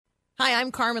Hi,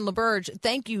 I'm Carmen LaBerge.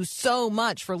 Thank you so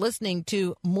much for listening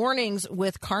to Mornings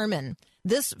with Carmen.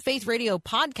 This Faith Radio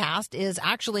podcast is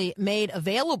actually made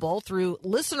available through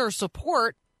listener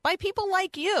support by people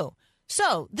like you.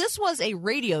 So this was a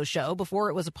radio show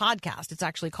before it was a podcast. It's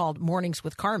actually called Mornings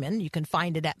with Carmen. You can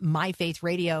find it at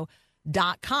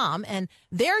myfaithradio.com. And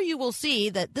there you will see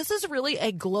that this is really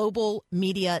a global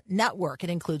media network.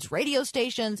 It includes radio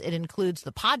stations, it includes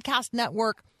the podcast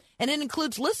network, and it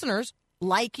includes listeners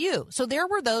like you. So there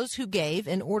were those who gave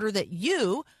in order that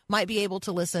you might be able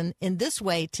to listen in this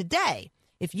way today.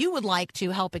 If you would like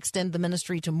to help extend the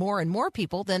ministry to more and more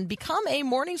people, then become a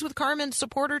Mornings with Carmen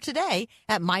supporter today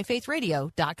at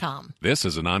myfaithradio.com. This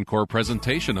is an encore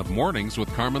presentation of Mornings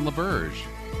with Carmen LaBerge.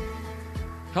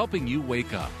 Helping you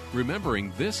wake up,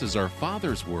 remembering this is our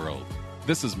Father's world.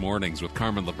 This is Mornings with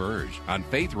Carmen LaBerge on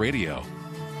Faith Radio.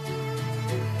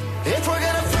 If we're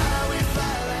gonna fly, we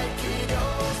fly like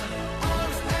eagles,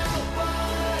 arms out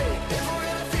wide. If we're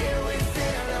gonna fear, we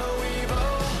fear no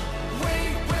evil. We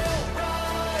will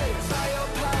rise. By your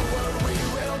power, we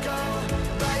will go.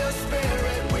 By your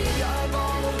spirit, we are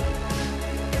bold.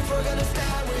 If we're gonna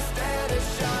stand, we stand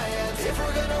as giants. If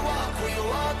we're gonna walk, we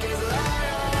walk as lions.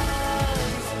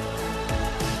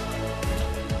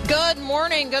 Good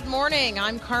morning. Good morning.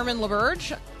 I'm Carmen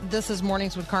LaBerge. This is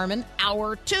Mornings with Carmen,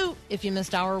 Hour 2. If you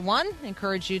missed Hour 1, I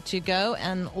encourage you to go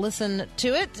and listen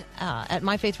to it at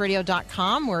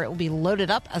myfaithradio.com, where it will be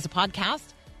loaded up as a podcast.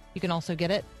 You can also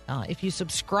get it if you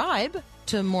subscribe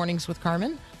to Mornings with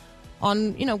Carmen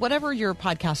on, whatever your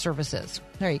podcast service is.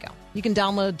 There you go. You can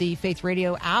download the Faith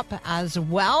Radio app as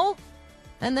well.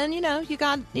 And then, you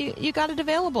got it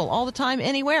available all the time,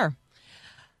 anywhere.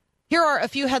 Here are a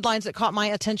few headlines that caught my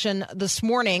attention this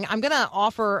morning. I'm going to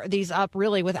offer these up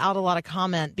really without a lot of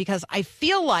comment because I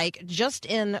feel like just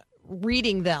in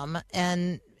reading them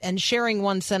and sharing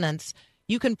one sentence,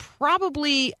 you can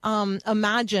probably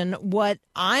imagine what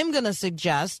I'm going to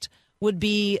suggest would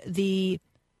be the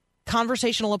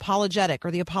conversational apologetic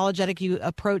or the apologetic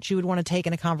approach you would want to take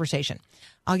in a conversation.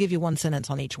 I'll give you one sentence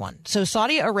on each one. So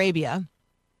Saudi Arabia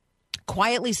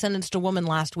quietly sentenced a woman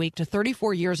last week to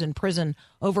 34 years in prison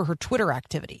over her Twitter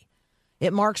activity.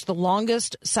 It marks the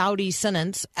longest Saudi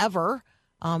sentence ever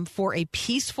for a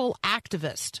peaceful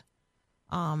activist,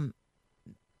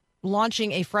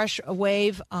 launching a fresh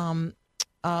wave of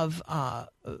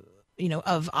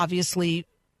obviously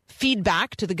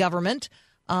feedback to the government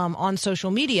on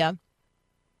social media.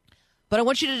 But I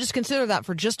want you to just consider that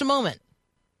for just a moment.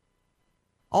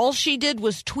 All she did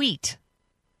was tweet.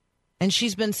 And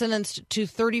she's been sentenced to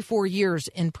 34 years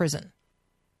in prison.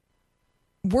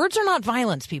 Words are not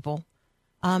violence, people,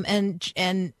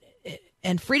 and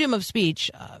freedom of speech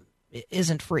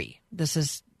isn't free. This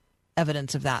is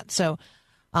evidence of that. So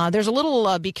there's a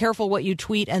little be careful what you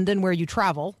tweet and then where you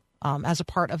travel as a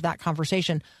part of that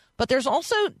conversation. But there's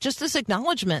also just this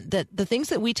acknowledgement that the things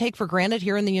that we take for granted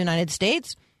here in the United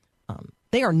States,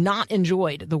 they are not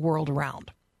enjoyed the world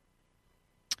around.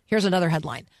 Here's another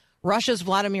headline. Russia's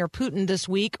Vladimir Putin this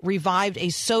week revived a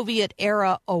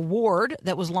Soviet-era award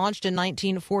that was launched in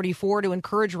 1944 to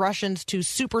encourage Russians to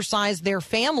supersize their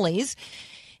families.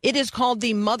 It is called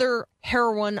the Mother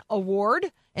Heroine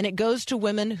Award, and it goes to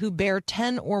women who bear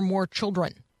 10 or more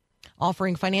children,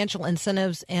 offering financial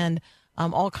incentives and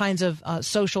all kinds of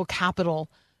social capital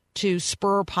to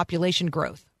spur population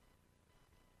growth.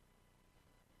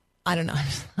 I don't know.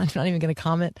 I'm not even going to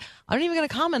comment. I'm not even going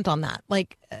to comment on that.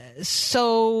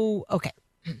 Okay.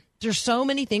 There's so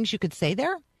many things you could say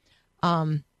there.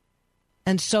 And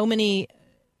so many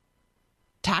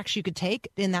tacks you could take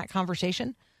in that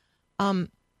conversation.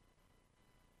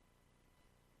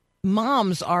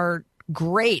 Moms are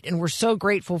great, and we're so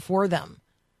grateful for them.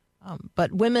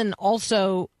 But women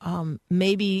also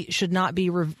maybe should not be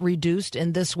reduced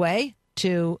in this way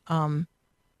to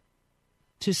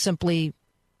simply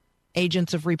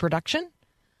agents of reproduction.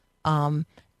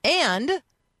 And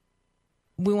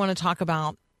we want to talk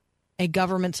about a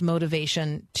government's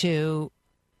motivation to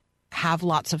have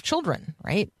lots of children,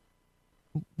 right?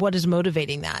 What is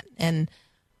motivating that? And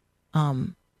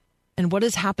what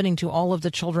is happening to all of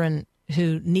the children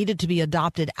who needed to be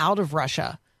adopted out of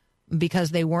Russia because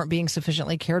they weren't being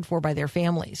sufficiently cared for by their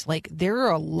families? There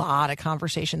are a lot of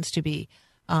conversations to be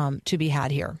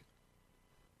had here.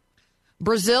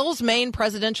 Brazil's main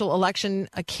presidential election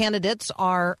candidates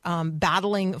are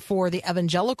battling for the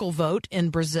evangelical vote in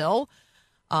Brazil.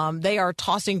 They are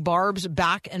tossing barbs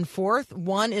back and forth.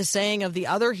 One is saying of the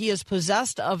other, he is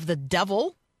possessed of the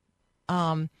devil.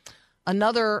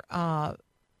 Another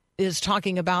is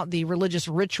talking about the religious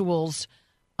rituals,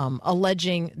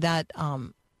 alleging that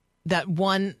that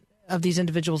one of these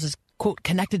individuals is quote,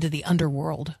 connected to the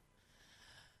underworld.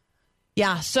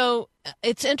 Yeah, so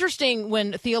it's interesting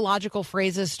when theological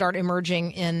phrases start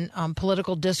emerging in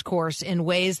political discourse in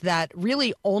ways that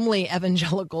really only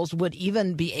evangelicals would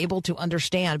even be able to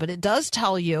understand. But it does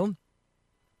tell you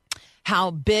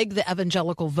how big the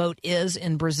evangelical vote is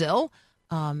in Brazil.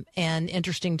 And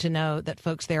interesting to know that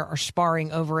folks there are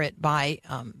sparring over it by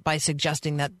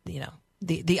suggesting that,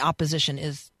 the opposition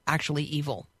is actually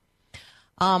evil.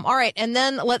 All right. And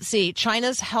then let's see.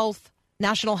 China's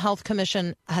National Health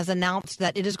Commission has announced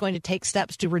that it is going to take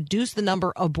steps to reduce the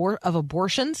number of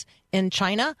abortions in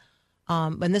China.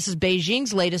 And this is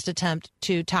Beijing's latest attempt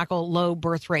to tackle low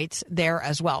birth rates there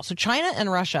as well. So China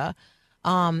and Russia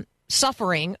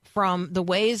suffering from the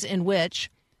ways in which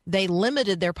they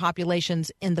limited their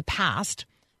populations in the past,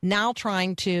 now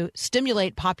trying to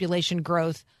stimulate population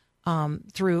growth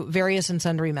through various and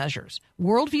sundry measures.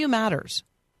 Worldview matters.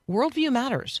 Worldview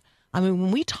matters. I mean,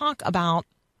 when we talk about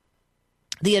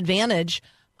the advantage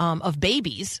of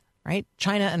babies, right?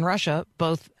 China and Russia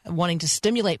both wanting to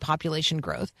stimulate population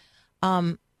growth.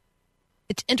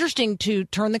 It's interesting to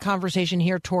turn the conversation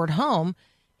here toward home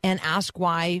and ask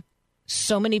why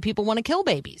so many people want to kill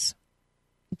babies.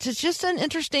 It's just an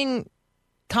interesting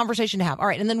conversation to have. All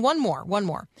right, and then one more.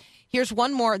 Here's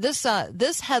one more.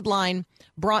 This headline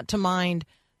brought to mind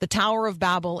the Tower of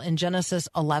Babel in Genesis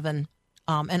 11,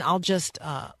 and I'll just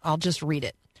read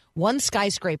it. One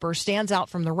skyscraper stands out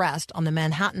from the rest on the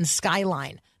Manhattan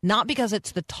skyline, not because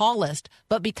it's the tallest,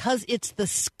 but because it's the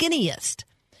skinniest.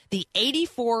 The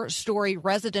 84-story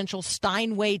residential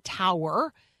Steinway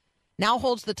Tower now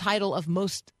holds the title of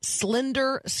most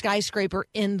slender skyscraper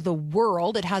in the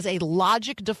world. It has a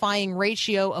logic-defying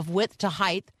ratio of width to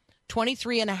height,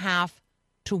 23.5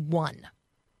 to 1.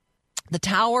 The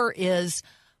tower is...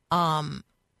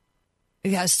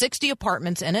 It has 60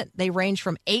 apartments in it. They range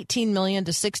from 18 million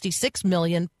to 66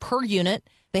 million per unit.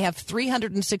 They have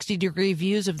 360-degree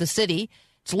views of the city.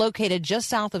 It's located just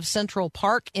south of Central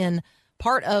Park in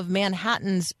part of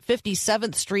Manhattan's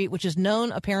 57th Street, which is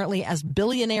known apparently as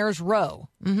Billionaires Row.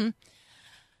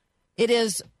 It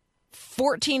is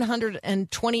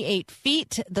 1,428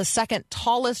 feet, the second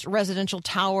tallest residential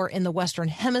tower in the Western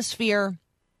Hemisphere.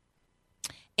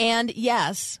 And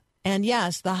yes,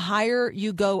 the higher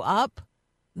you go up,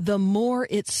 the more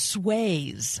it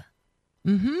sways.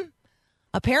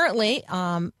 Apparently,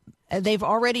 they've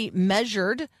already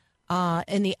measured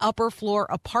in the upper floor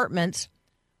apartments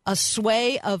a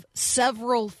sway of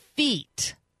several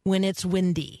feet when it's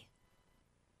windy.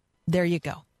 There you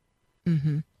go.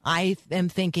 I am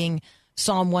thinking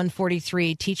Psalm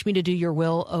 143, teach me to do your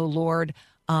will, O Lord.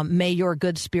 May your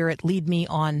good spirit lead me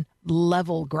on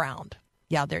level ground.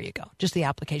 Yeah, there you go. Just the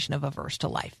application of a verse to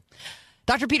life.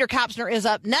 Dr. Peter Kapsner is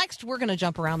up next. We're going to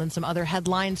jump around in some other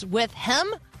headlines with him.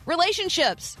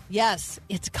 Relationships. Yes,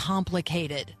 it's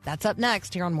complicated. That's up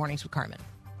next here on Mornings with Carmen.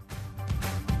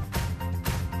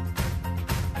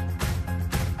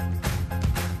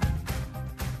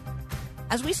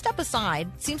 As we step aside,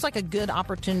 it seems like a good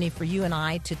opportunity for you and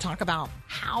I to talk about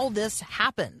how this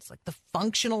happens, like the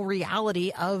functional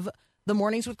reality of the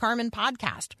Mornings with Carmen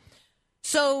podcast.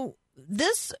 So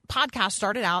this podcast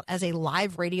started out as a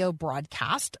live radio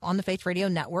broadcast on the Faith Radio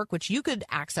Network, which you could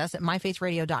access at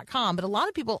myfaithradio.com. But a lot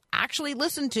of people actually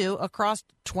listen to across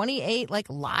 28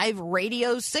 live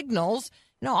radio signals,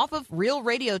 off of real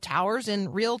radio towers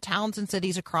in real towns and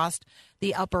cities across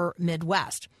the upper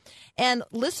Midwest. And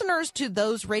listeners to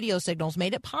those radio signals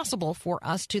made it possible for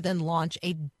us to then launch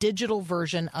a digital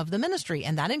version of the ministry.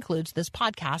 And that includes this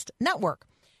podcast network.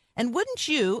 And wouldn't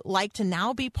you like to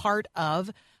now be part of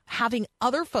having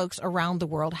other folks around the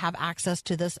world have access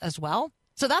to this as well?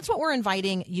 So that's what we're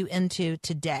inviting you into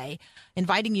today,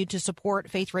 inviting you to support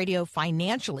Faith Radio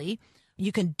financially.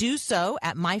 You can do so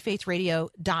at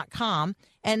myfaithradio.com.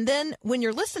 And then when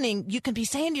you're listening, you can be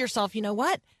saying to yourself, you know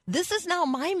what? This is now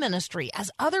my ministry. As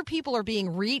other people are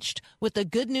being reached with the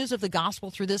good news of the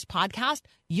gospel through this podcast,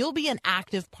 you'll be an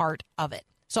active part of it.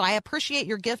 So I appreciate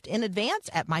your gift in advance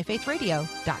at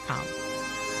myfaithradio.com.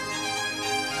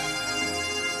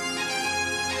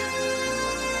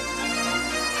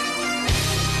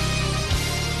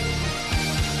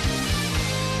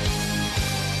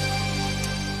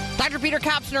 Dr. Peter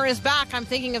Kapsner is back. I'm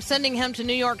thinking of sending him to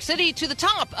New York City to the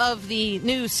top of the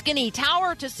new skinny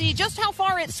tower to see just how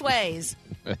far it sways.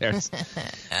 There is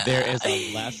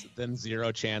a less than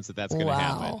zero chance that that's going to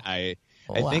happen. I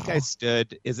think I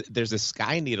stood. There's a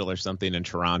Sky Needle or something in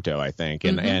Toronto, I think.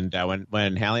 And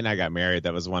when Hallie and I got married,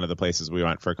 that was one of the places we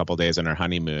went for a couple of days on our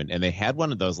honeymoon. And they had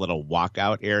one of those little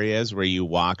walkout areas where you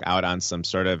walk out on some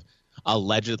sort of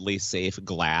allegedly safe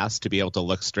glass to be able to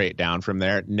look straight down from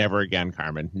there. Never again,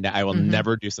 Carmen. I will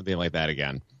never do something like that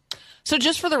again. So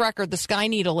just for the record, the Sky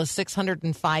Needle is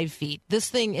 605 feet. This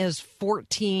thing is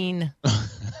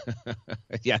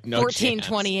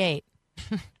 1428.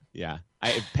 Yeah.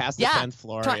 I past the 10th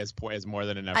floor is more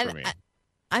than enough for me.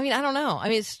 I mean, I don't know. I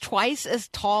mean, it's twice as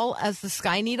tall as the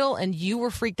Sky Needle, and you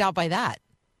were freaked out by that.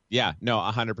 Yeah, no,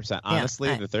 100%.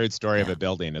 Honestly, the third story of a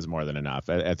building is more than enough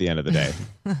at the end of the day.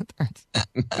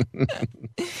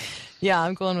 Yeah,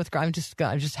 I'm going with. I'm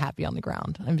just happy on the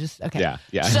ground. I'm just okay.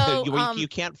 Yeah. So you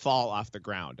can't fall off the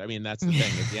ground. I mean, that's the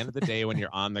thing. At the end of the day, when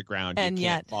you're on the ground, you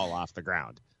can't fall off the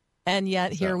ground. And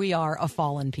yet, here we are, a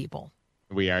fallen people.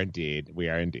 We are indeed.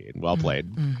 Well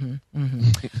played.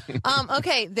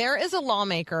 Okay, there is a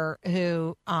lawmaker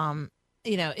who,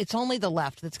 it's only the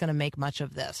left that's going to make much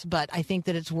of this, but I think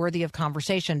that it's worthy of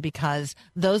conversation because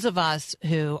those of us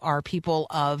who are people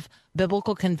of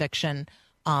biblical conviction,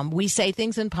 we say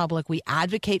things in public, we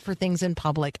advocate for things in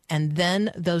public, and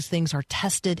then those things are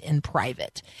tested in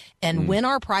private. And when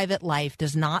our private life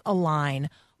does not align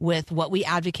with what we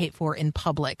advocate for in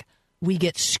public, we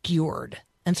get skewered.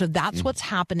 And so that's what's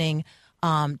happening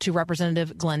to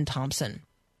Representative Glenn Thompson.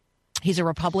 He's a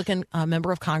Republican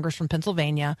member of Congress from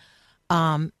Pennsylvania,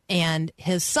 and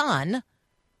his son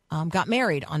got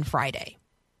married on Friday.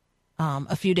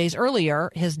 A few days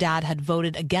earlier, his dad had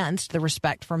voted against the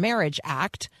Respect for Marriage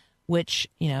Act, which,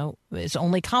 is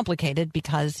only complicated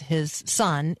because his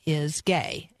son is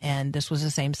gay, and this was a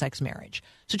same-sex marriage.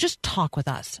 So just talk with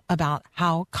us about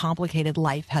how complicated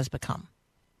life has become.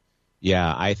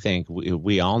 Yeah, I think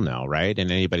we all know, right?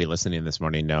 And anybody listening this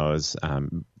morning knows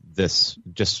this,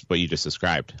 just what you just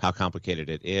described, how complicated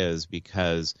it is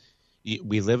because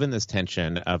we live in this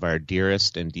tension of our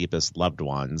dearest and deepest loved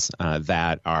ones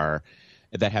that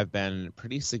have been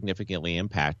pretty significantly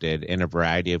impacted in a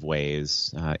variety of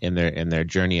ways in their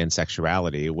journey in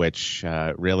sexuality, which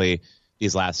really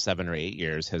these last 7 or 8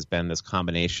 years has been this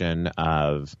combination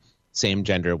of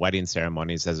same-gender wedding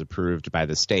ceremonies as approved by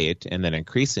the state and then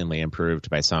increasingly improved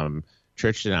by some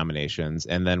church denominations.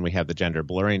 And then we have the gender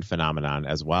blurring phenomenon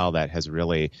as well that has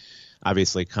really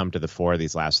obviously come to the fore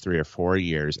these last 3 or 4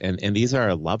 years. And these are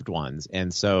our loved ones.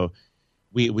 And so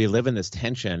we live in this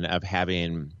tension of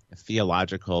having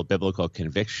theological, biblical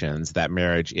convictions that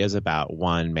marriage is about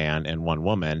one man and one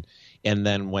woman. And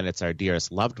then when it's our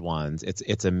dearest loved ones,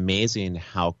 it's amazing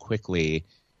how quickly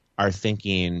our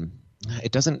thinking – I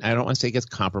don't want to say it gets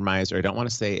compromised or I don't want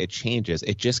to say it changes.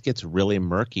 It just gets really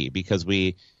murky because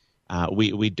we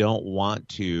don't want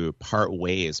to part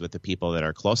ways with the people that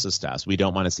are closest to us. We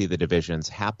don't want to see the divisions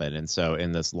happen. And so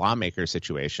in this lawmaker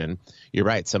situation, you're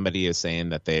right. Somebody is saying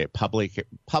that they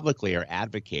publicly are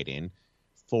advocating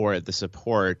for the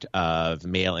support of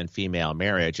male and female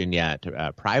marriage, and yet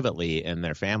privately in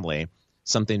their family,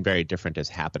 something very different is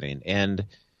happening. And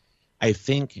I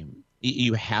think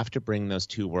you have to bring those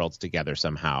two worlds together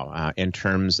somehow in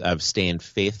terms of staying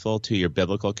faithful to your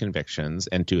biblical convictions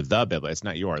and to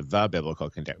the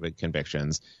biblical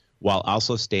convictions while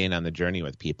also staying on the journey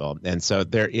with people. And so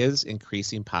there is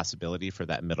increasing possibility for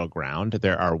that middle ground.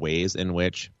 There are ways in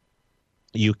which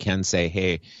you can say,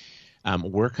 hey,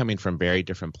 we're coming from very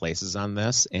different places on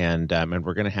this, and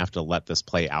we're going to have to let this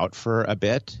play out for a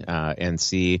bit and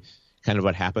see kind of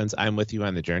what happens. I'm with you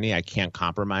on the journey. I can't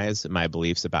compromise my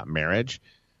beliefs about marriage,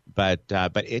 but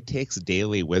it takes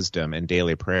daily wisdom and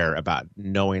daily prayer about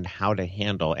knowing how to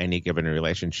handle any given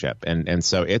relationship. And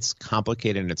so it's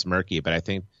complicated and it's murky, but I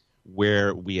think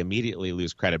where we immediately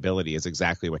lose credibility is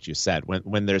exactly what you said.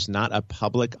 When there's not a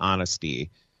public honesty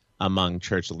among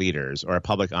church leaders or a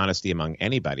public honesty among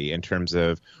anybody in terms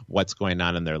of what's going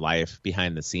on in their life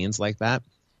behind the scenes like that,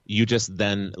 you just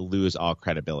then lose all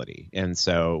credibility. And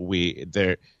so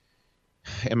in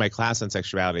my class on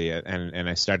sexuality, and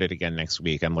I started again next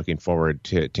week, I'm looking forward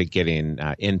to getting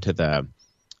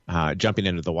jumping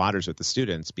into the waters with the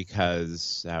students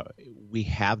because we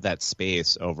have that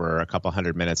space over a couple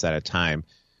 100 minutes at a time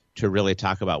to really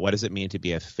talk about what does it mean to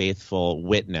be a faithful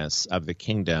witness of the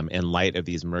kingdom in light of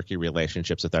these murky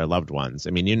relationships with our loved ones.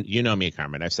 I mean, you know me,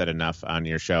 Carmen. I've said enough on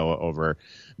your show over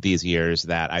these years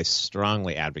that I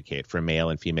strongly advocate for male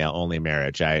and female only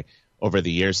marriage. Over the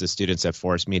years, the students have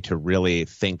forced me to really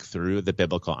think through the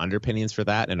biblical underpinnings for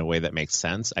that in a way that makes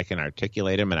sense. I can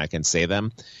articulate them and I can say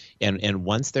them. And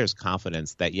once there's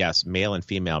confidence that, yes, male and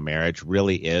female marriage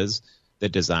really is the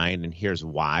design and here's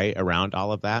why around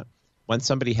all of that, once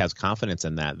somebody has confidence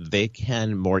in that, they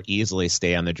can more easily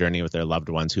stay on the journey with their loved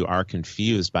ones who are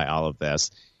confused by all of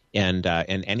this. And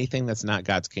anything that's not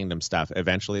God's kingdom stuff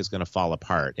eventually is going to fall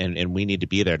apart. And we need to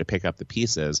be there to pick up the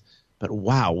pieces. But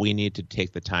wow, we need to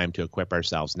take the time to equip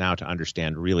ourselves now to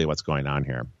understand really what's going on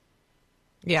here.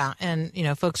 Yeah. And,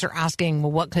 folks are asking,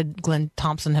 well, what could Glenn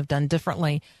Thompson have done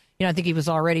differently? I think he was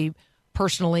already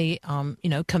personally,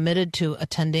 committed to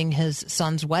attending his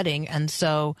son's wedding. And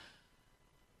so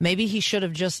maybe he should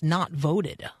have just not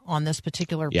voted on this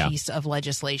particular piece of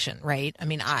legislation, right? I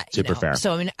mean, super fair.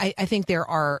 So, I think there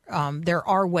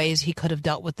are ways he could have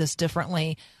dealt with this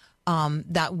differently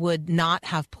that would not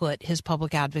have put his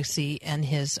public advocacy and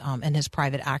his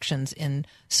private actions in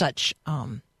such,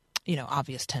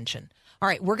 obvious tension. All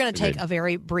right, we're going to take a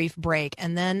very brief break,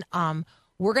 and then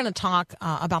we're going to talk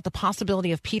about the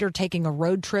possibility of Peter taking a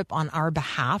road trip on our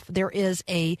behalf. There is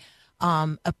a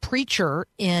preacher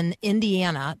in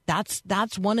Indiana.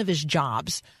 That's one of his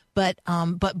jobs. But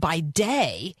by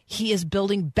day, he is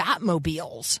building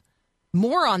Batmobiles.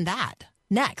 More on that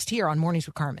next here on Mornings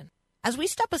with Carmen. As we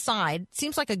step aside,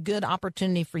 seems like a good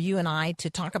opportunity for you and I to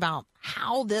talk about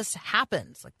how this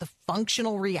happens, like the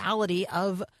functional reality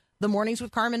of the Mornings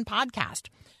with Carmen podcast.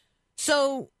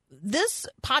 So this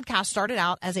podcast started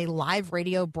out as a live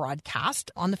radio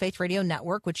broadcast on the Faith Radio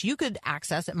Network, which you could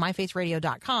access at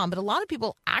myfaithradio.com. But a lot of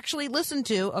people actually listen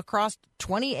to across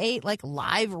 28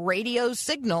 live radio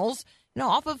signals,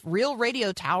 off of real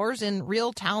radio towers in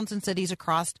real towns and cities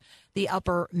across the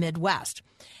upper Midwest.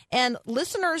 And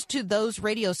listeners to those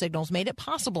radio signals made it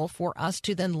possible for us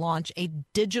to then launch a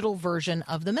digital version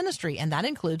of the ministry. And that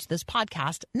includes this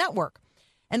podcast network.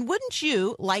 And wouldn't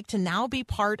you like to now be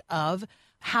part of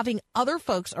having other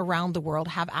folks around the world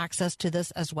have access to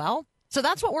this as well? So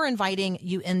that's what we're inviting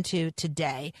you into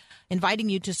today, inviting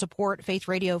you to support Faith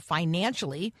Radio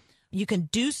financially. You can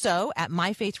do so at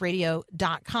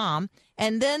myfaithradio.com.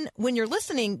 And then when you're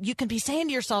listening, you can be saying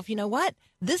to yourself, you know what?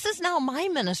 This is now my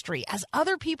ministry. As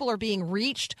other people are being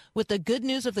reached with the good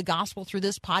news of the gospel through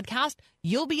this podcast,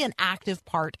 you'll be an active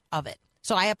part of it.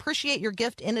 So I appreciate your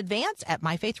gift in advance at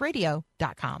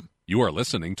myfaithradio.com. You are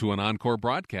listening to an encore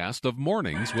broadcast of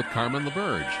Mornings with Carmen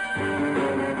LaBerge.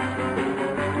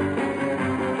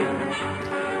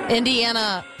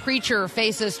 Indiana preacher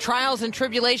faces trials and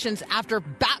tribulations after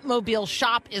Batmobile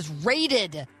shop is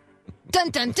raided. Dun,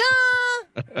 dun,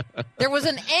 dun! There was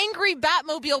an angry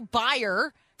Batmobile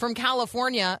buyer from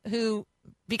California who,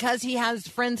 because he has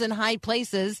friends in high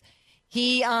places,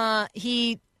 he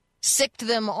sicked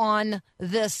them on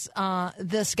this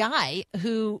guy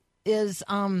who is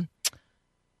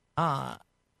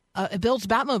builds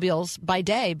Batmobiles by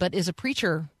day, but is a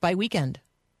preacher by weekend.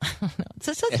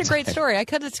 It's such a great story. I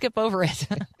couldn't skip over it.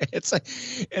 It's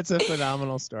a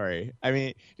phenomenal story. I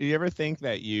mean, do you ever think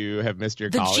that you have missed your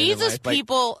calling? The Jesus in life?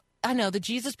 people, I know the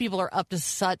Jesus people are up to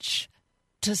such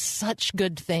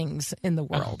good things in the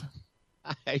world.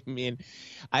 I mean,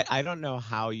 I don't know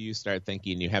how you start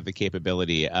thinking you have the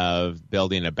capability of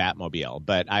building a Batmobile,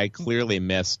 but I clearly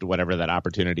missed whatever that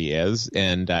opportunity is.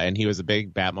 And he was a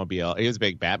big Batmobile. He was a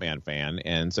big Batman fan.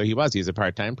 And so he's a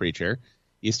part-time preacher.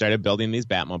 He started building these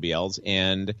Batmobiles,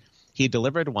 and he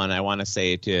delivered one, I want to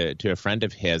say, to a friend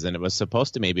of his, and it was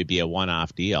supposed to maybe be a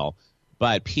one-off deal.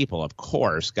 But people, of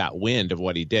course, got wind of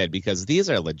what he did because these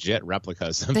are legit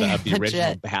replicas of the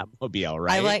original Batmobile,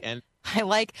 right?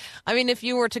 I mean, if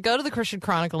you were to go to the Christian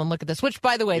Chronicle and look at this, which,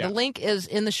 by the way, the link is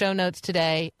in the show notes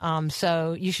today.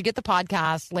 So you should get the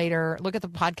podcast later. Look at the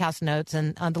podcast notes,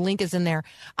 and the link is in there.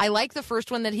 I like the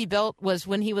first one that he built was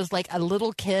when he was like a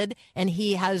little kid, and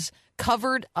he has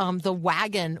covered the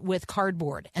wagon with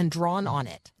cardboard and drawn on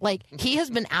it. Like, he has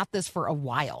been at this for a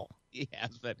while.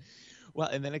 Yes, but... Well,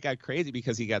 and then it got crazy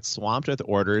because he got swamped with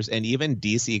orders, and even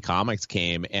DC Comics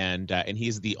came, and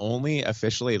he's the only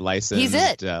officially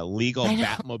licensed legal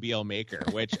Batmobile maker,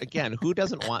 which, again, who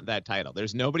doesn't want that title?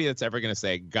 There's nobody that's ever going to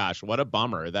say, gosh, what a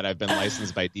bummer that I've been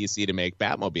licensed by DC to make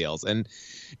Batmobiles. And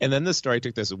then the story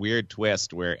took this weird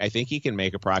twist where I think he can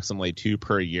make approximately 2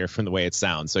 per year from the way it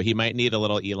sounds. So he might need a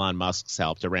little Elon Musk's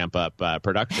help to ramp up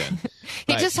production.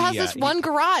 He just has this one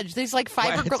garage. These like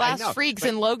fiberglass freaks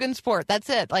in Logansport. That's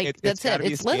it. Like, that's it.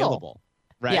 It's little.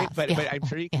 Right. Yeah, but I'm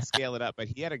sure you can scale it up. But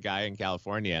he had a guy in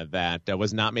California that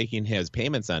was not making his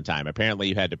payments on time. Apparently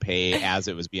you had to pay as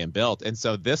it was being built. And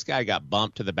so this guy got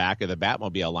bumped to the back of the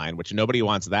Batmobile line, which nobody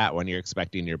wants that when you're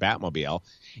expecting your Batmobile.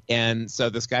 And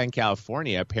so this guy in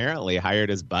California apparently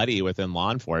hired his buddy within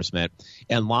law enforcement,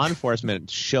 and law enforcement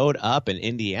showed up in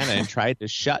Indiana and tried to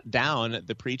shut down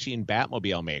the preaching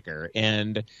Batmobile maker.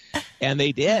 And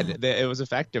they did. It was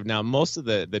effective. Now, most of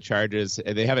the charges,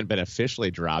 they haven't been officially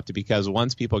dropped because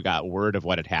once people got word of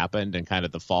what had happened and kind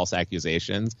of the false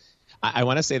accusations, I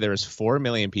want to say there was 4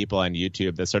 million people on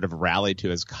YouTube that sort of rallied to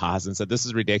his cause and said, this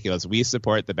is ridiculous. We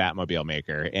support the Batmobile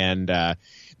maker. And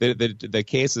the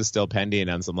case is still pending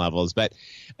on some levels. But,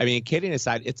 I mean, kidding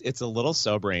aside, it's a little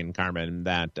sobering, Carmen,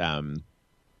 that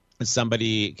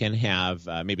somebody can have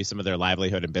maybe some of their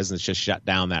livelihood and business just shut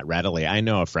down that readily. I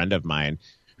know a friend of mine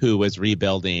who was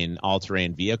rebuilding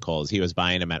all-terrain vehicles. He was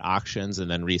buying them at auctions and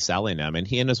then reselling them. And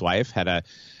he and his wife had a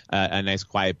nice,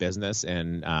 quiet business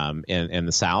in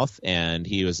the South, and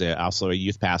he was also a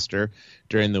youth pastor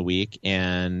during the week.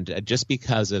 And just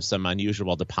because of some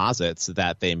unusual deposits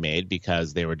that they made,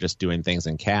 because they were just doing things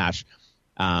in cash,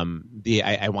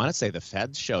 I want to say the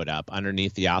feds showed up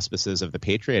underneath the auspices of the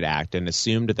Patriot Act and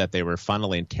assumed that they were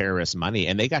funneling terrorist money,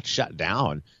 and they got shut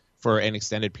down for an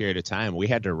extended period of time. We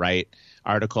had to write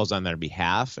articles on their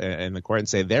behalf in the court and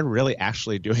say they're really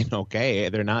actually doing okay.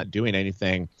 They're not doing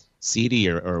anything seedy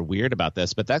or weird about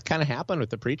this. But that kind of happened with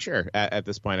the preacher at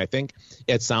this point. I think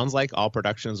it sounds like all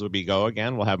productions will be go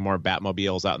again. We'll have more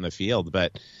Batmobiles out in the field.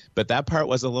 But that part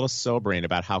was a little sobering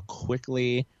about how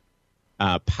quickly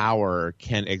power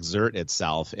can exert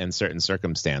itself in certain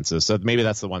circumstances. So maybe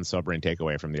that's the one sobering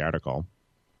takeaway from the article.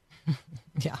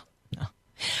 Yeah. No.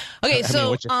 Okay,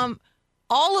 so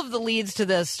all of the leads to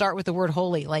this start with the word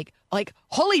holy, like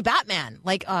holy Batman,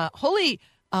 like holy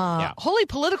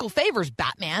political favors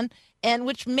Batman, and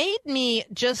which made me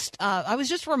just I was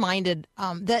just reminded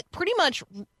that pretty much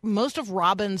most of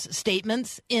Robin's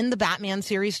statements in the Batman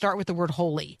series start with the word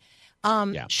holy.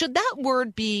 Should that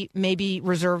word be maybe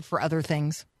reserved for other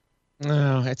things?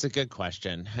 No, it's a good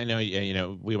question. I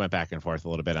know, we went back and forth a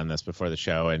little bit on this before the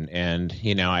show, and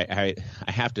I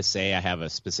have to say I have a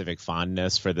specific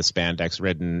fondness for the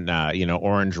spandex-ridden,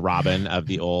 orange Robin of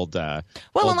the old. And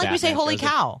like Batman we say, holy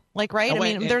cow, like right.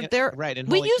 They're right. And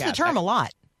we use the term a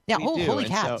lot. Yeah, holy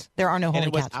cats. There are no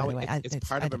holy cats. By the way, it's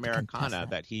part of Americana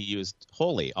that he used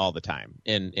holy all the time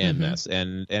in this,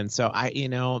 and so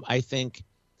I think.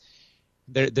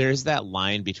 There's that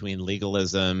line between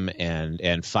legalism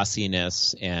and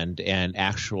fussiness and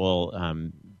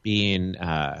actual being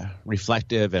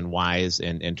reflective and wise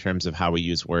in terms of how we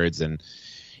use words,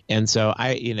 and so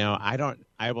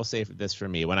I will say this for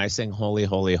me, when I sing holy,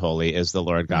 holy, holy is the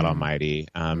Lord God Almighty,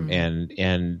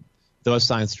 and those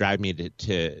songs drive me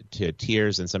to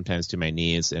tears and sometimes to my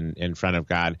knees in front of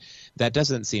God. That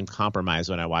doesn't seem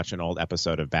compromised when I watch an old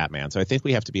episode of Batman. So I think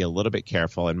we have to be a little bit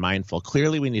careful and mindful.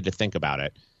 Clearly, we need to think about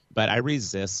it. But I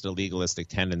resist the legalistic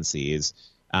tendencies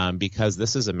because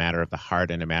this is a matter of the heart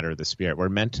and a matter of the spirit. We're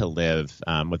meant to live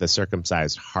with a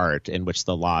circumcised heart in which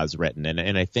the law is written.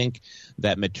 And I think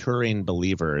that maturing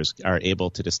believers are able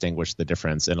to distinguish the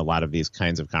difference in a lot of these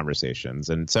kinds of conversations.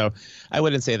 And so I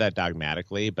wouldn't say that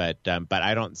dogmatically, but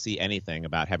I don't see anything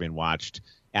about having watched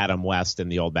Adam West in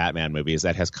the old Batman movies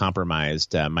that has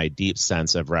compromised my deep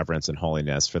sense of reverence and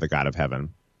holiness for the God of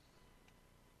heaven.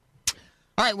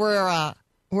 All right,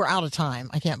 we're out of time.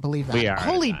 I can't believe that. We are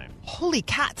holy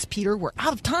cats, Peter. We're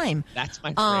out of time. That's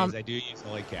my phrase. I do use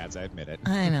holy cats. I admit it.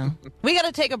 I know. We got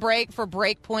to take a break for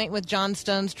Breakpoint with John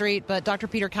Stone Street. But Dr.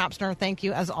 Peter Kapsner, thank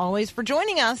you as always for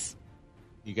joining us.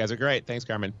 You guys are great. Thanks,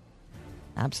 Carmen.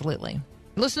 Absolutely.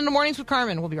 Listen to Mornings with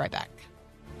Carmen. We'll be right back.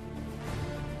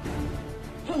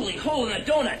 Holy hole in a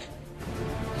donut.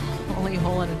 Holy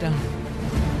hole in a donut.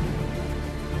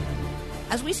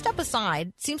 As we step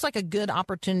aside, seems like a good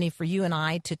opportunity for you and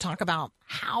I to talk about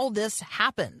how this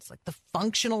happens, like the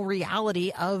functional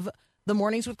reality of the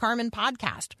Mornings with Carmen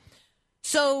podcast.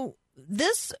 So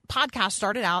this podcast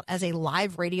started out as a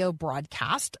live radio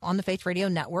broadcast on the Faith Radio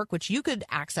Network, which you could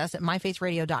access at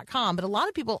myfaithradio.com. But a lot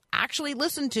of people actually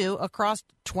listen to across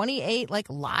 28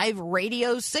 live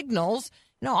radio signals,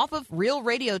 off of real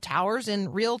radio towers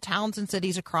in real towns and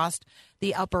cities across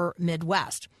the upper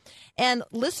Midwest. And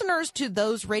listeners to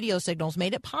those radio signals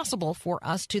made it possible for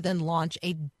us to then launch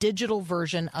a digital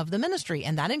version of the ministry,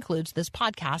 and that includes this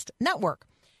podcast network.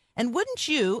 And wouldn't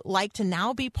you like to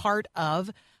now be part of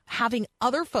having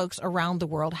other folks around the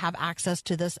world have access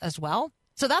to this as well?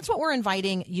 So that's what we're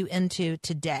inviting you into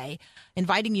today,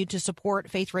 inviting you to support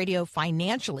Faith Radio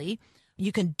financially.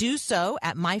 You can do so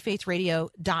at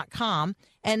myfaithradio.com.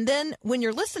 And then when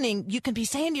you're listening, you can be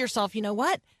saying to yourself, you know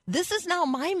what? This is now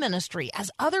my ministry. As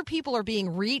other people are being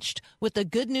reached with the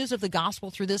good news of the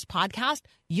gospel through this podcast,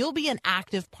 you'll be an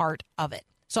active part of it.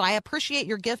 So I appreciate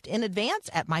your gift in advance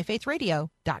at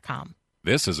myfaithradio.com.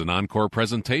 This is an encore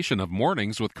presentation of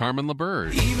Mornings with Carmen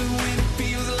LaBerge. Even when it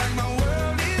feels like my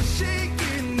world is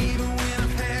shaking, even when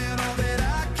I've had all that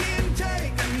I can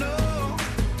take, I know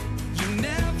you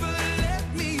never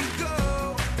let me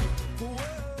go.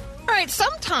 All right,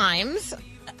 sometimes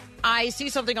I see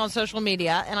something on social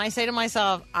media and I say to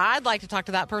myself, I'd like to talk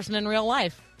to that person in real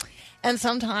life. And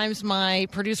sometimes my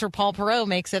producer, Paul Perot,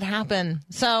 makes it happen.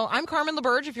 So I'm Carmen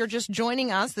LaBerge. If you're just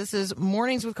joining us, this is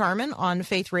Mornings with Carmen on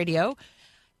Faith Radio.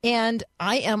 And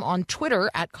I am on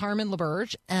Twitter at Carmen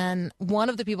LaBerge. And one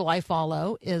of the people I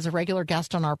follow is a regular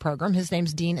guest on our program. His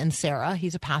name's Dean and Sarah.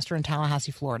 He's a pastor in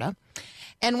Tallahassee, Florida.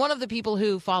 And one of the people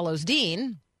who follows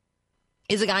Dean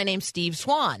is a guy named Steve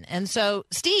Swan. And so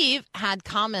Steve had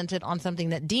commented on something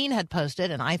that Dean had posted.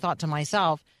 And I thought to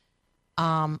myself,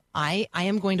 I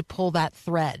am going to pull that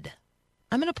thread.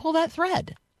 I'm going to pull that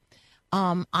thread.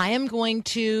 I'm going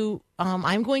to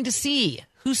see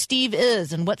who Steve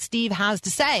is and what Steve has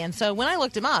to say. And so when I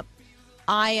looked him up,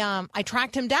 I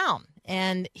tracked him down,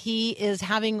 and he is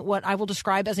having what I will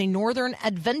describe as a northern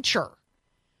adventure.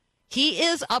 He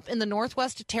is up in the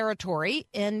Northwest Territory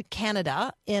in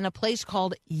Canada in a place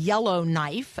called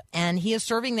Yellowknife, and he is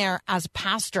serving there as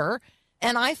pastor.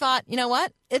 And I thought, you know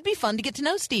what? It'd be fun to get to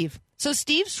know Steve. So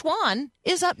Steve Swan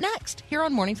is up next here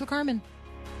on Mornings with Carmen.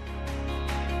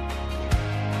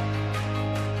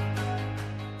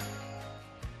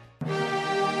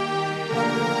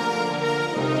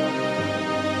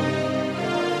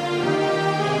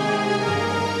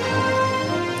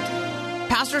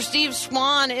 Pastor Steve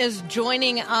Swan is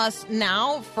joining us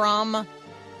now from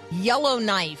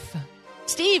Yellowknife.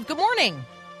 Steve, good morning.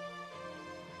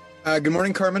 Good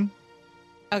morning, Carmen.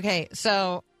 Okay,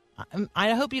 so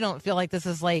I hope you don't feel like this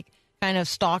is like kind of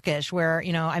stalkish where,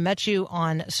 you know, I met you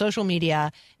on social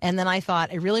media and then I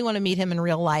thought I really want to meet him in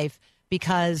real life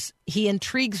because he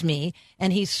intrigues me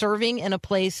and he's serving in a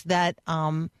place that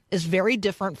is very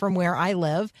different from where I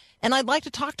live. And I'd like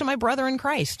to talk to my brother in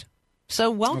Christ. So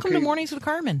welcome to Mornings with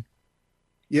Carmen.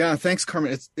 Yeah, thanks,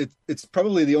 Carmen. It's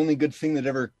probably the only good thing that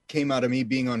ever came out of me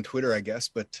being on Twitter, I guess,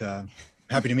 but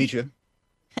happy to meet you.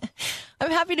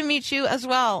 I'm happy to meet you as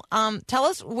well. Tell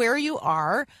us where you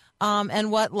are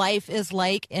and what life is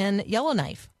like in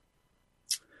Yellowknife.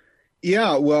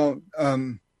 Yeah, well,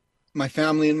 my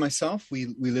family and myself, we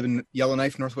live in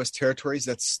Yellowknife, Northwest Territories.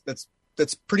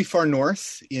 That's pretty far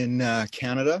north in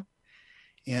Canada.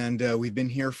 And we've been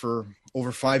here for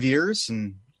over 5 years,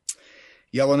 and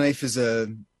Yellowknife is a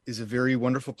very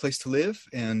wonderful place to live,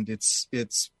 and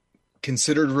it's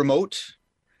considered remote,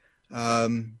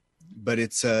 but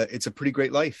it's a pretty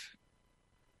great life.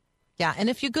 Yeah, and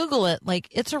if you Google it, like,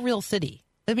 it's a real city.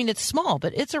 I mean, it's small,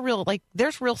 but it's a real, like,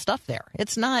 there's real stuff there.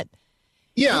 It's not.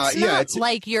 It's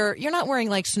like you're not wearing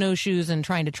like snowshoes and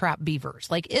trying to trap beavers.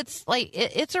 Like it's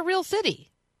a real city.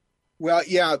 Well,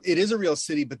 yeah, it is a real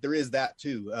city, but there is that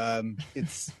too.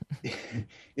 It's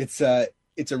a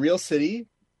real city.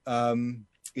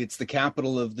 It's the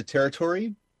capital of the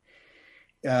territory.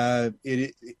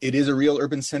 It is a real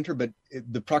urban center, but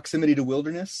the proximity to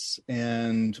wilderness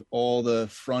and all the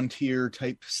frontier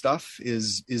type stuff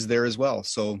is there as well.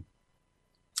 So,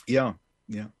 yeah.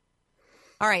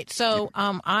 All right. So,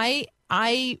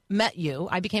 I met you.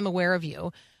 I became aware of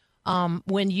you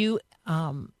when you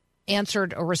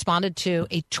answered or responded to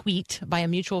a tweet by a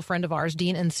mutual friend of ours,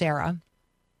 Dean and Sarah.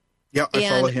 Yeah, I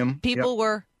follow him. People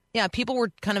were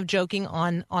kind of joking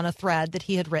on a thread that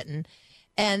he had written.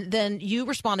 And then you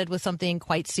responded with something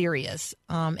quite serious.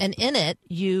 And in it,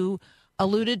 you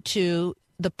alluded to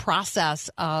the process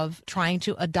of trying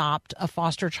to adopt a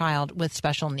foster child with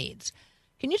special needs.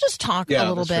 Can you just talk a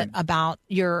little bit about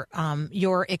your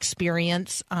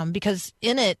experience? Because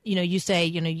in it, you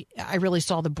say, I really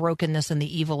saw the brokenness and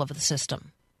the evil of the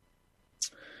system.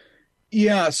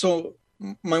 Yeah. So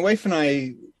my wife and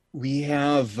I, we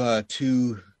have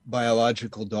two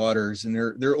biological daughters, and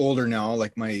they're older now.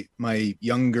 Like my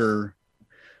younger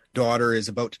daughter is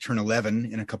about to turn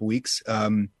 11 in a couple weeks.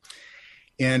 And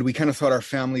we kind of thought our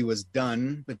family was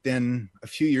done. But then a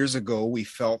few years ago, we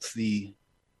felt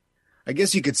I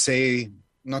guess you could say,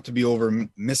 not to be over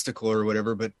mystical or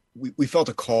whatever, but we felt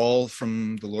a call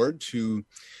from the Lord to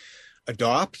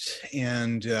adopt.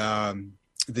 And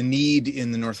the need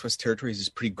in the Northwest Territories is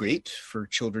pretty great for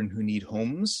children who need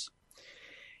homes.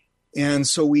 And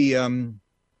so we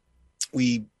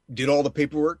did all the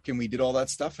paperwork and we did all that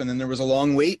stuff. And then there was a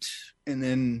long wait. And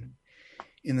then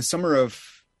in the summer of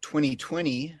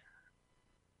 2020,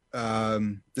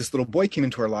 this little boy came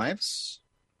into our lives,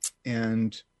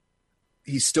 and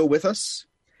he's still with us,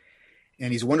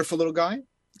 and he's a wonderful little guy.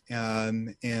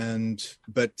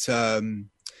 But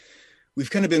we've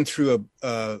kind of been through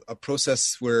a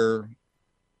process where,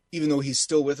 even though he's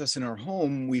still with us in our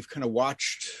home, we've kind of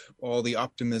watched all the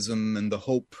optimism and the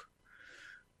hope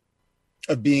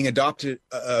of being adopted,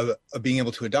 of being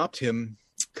able to adopt him,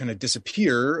 kind of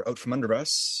disappear out from under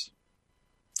us.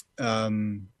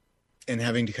 And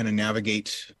having to kind of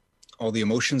navigate all the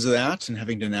emotions of that, and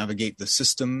having to navigate the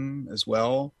system as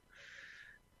well,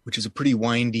 which is a pretty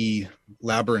windy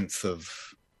labyrinth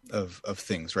of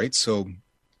things, right? So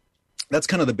that's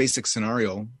kind of the basic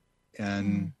scenario.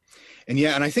 And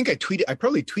I think I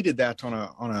probably tweeted that on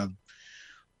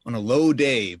a low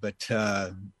day, but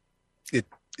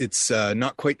it's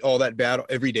not quite all that bad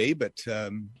every day, but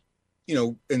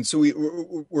and so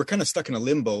we're kind of stuck in a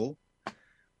limbo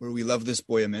where we love this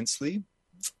boy immensely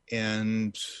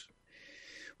and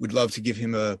would love to give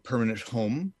him a permanent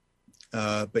home,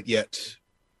 but yet,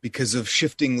 because of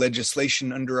shifting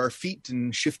legislation under our feet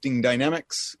and shifting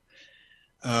dynamics,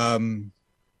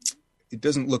 it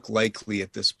doesn't look likely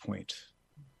at this point.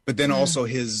 But then also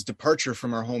his departure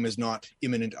from our home is not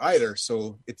imminent either.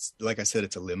 So it's, like I said,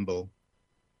 it's a limbo.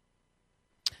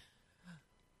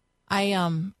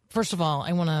 First of all,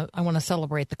 I want to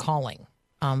celebrate the calling.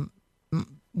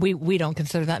 We don't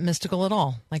consider that mystical at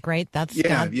all. Like, right? That's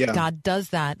God. Yeah. God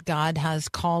does that. God has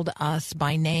called us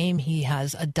by name. He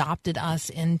has adopted us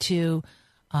into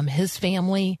his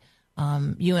family.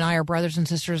 You and I are brothers and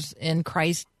sisters in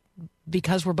Christ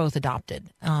because we're both adopted.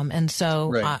 And so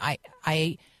right.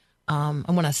 I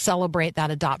want to celebrate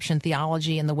that adoption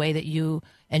theology and the way that you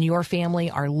and your family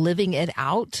are living it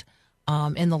out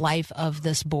in the life of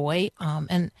this boy.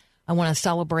 And I want to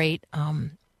celebrate. I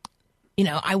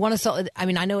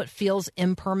know it feels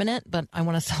impermanent, but I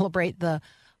want to celebrate the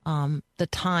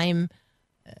time,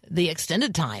 the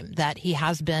extended time that he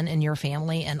has been in your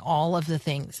family and all of the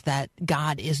things that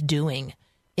God is doing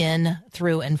in,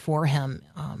 through, and for him,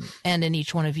 and in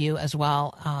each one of you as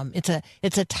well.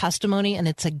 It's a testimony and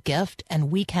it's a gift,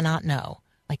 and we cannot know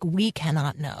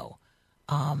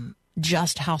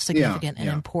just how significant and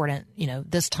important,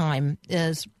 this time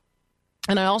is.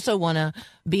 And I also want to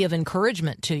be of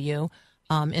encouragement to you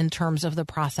in terms of the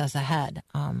process ahead.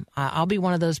 I'll be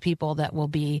one of those people that will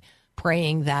be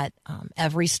praying that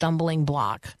every stumbling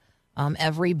block,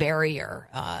 every barrier,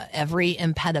 every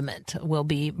impediment will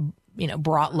be,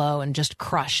 brought low and just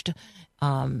crushed.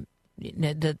 That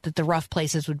the rough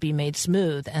places would be made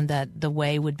smooth, and that the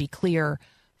way would be clear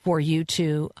for you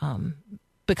to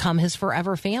become his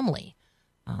forever family.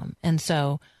 And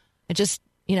so it just,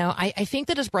 I think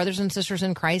that as brothers and sisters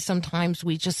in Christ, sometimes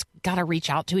we just got to reach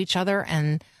out to each other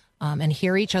and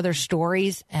hear each other's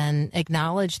stories and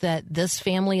acknowledge that this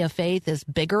family of faith is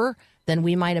bigger than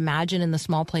we might imagine in the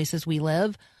small places we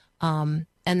live. And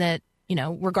that,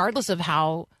 regardless of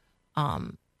how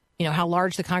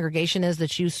large the congregation is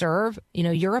that you serve,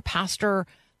 you're a pastor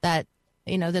that,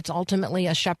 that's ultimately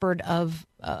a shepherd of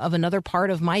another part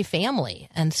of my family.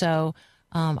 And so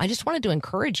I just wanted to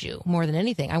encourage you more than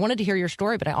anything. I wanted to hear your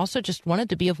story, but I also just wanted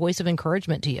to be a voice of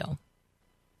encouragement to you.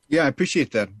 Yeah, I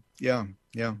appreciate that. Yeah.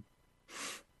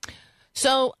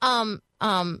 So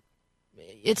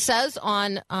it says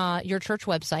on your church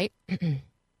website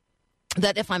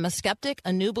that if I'm a skeptic,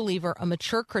 a new believer, a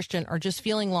mature Christian, or just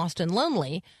feeling lost and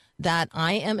lonely, that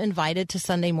I am invited to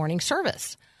Sunday morning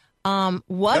service.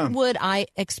 What would I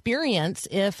experience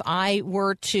if I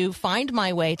were to find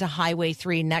my way to Highway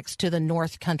 3 next to the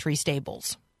North Country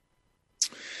Stables?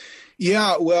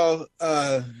 Yeah, well,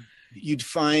 you'd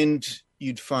find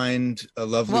a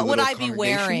lovely. What would I be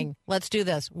wearing? Let's do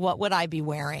this. What would I be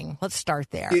wearing? Let's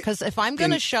start there. Because if I'm going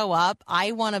to show up,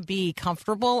 I want to be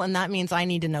comfortable, and that means I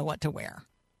need to know what to wear.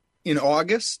 In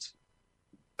August,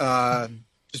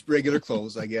 just regular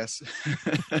clothes, I guess.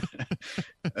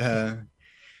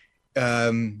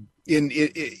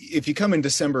 If you come in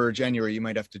December or January, you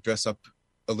might have to dress up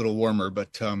a little warmer,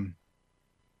 but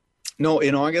no,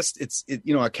 in August, it's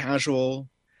a casual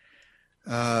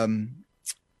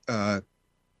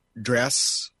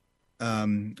dress.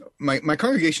 My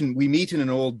congregation, we meet in an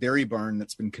old dairy barn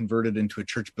that's been converted into a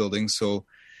church building. So,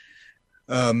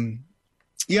 and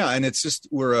it's just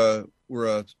we're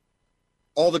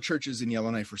all the churches in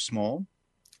Yellowknife are small.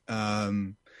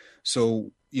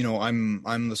 So,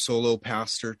 I'm the solo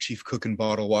pastor, chief cook, and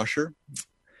bottle washer.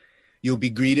 You'll be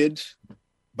greeted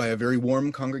by a very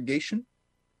warm congregation.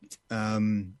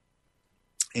 And,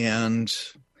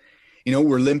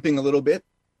 we're limping a little bit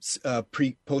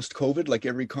post COVID, like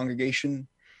every congregation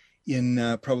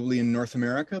in probably in North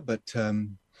America. But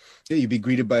you'd be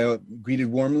greeted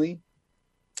warmly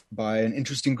by an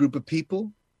interesting group of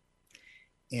people.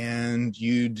 And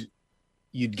you'd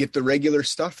get the regular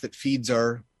stuff that feeds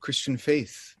our Christian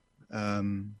faith,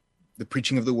 the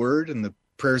preaching of the word and the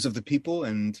prayers of the people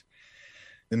and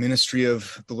the ministry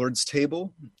of the Lord's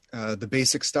table, the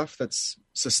basic stuff that's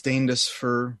sustained us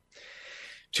for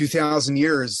 2,000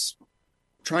 years.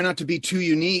 Try not to be too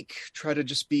unique. Try to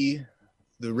just be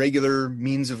the regular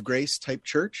means of grace type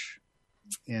church.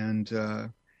 And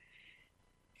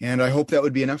I hope that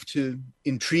would be enough to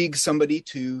intrigue somebody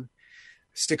to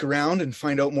stick around and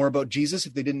find out more about Jesus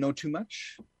if they didn't know too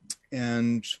much.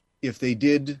 And if they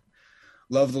did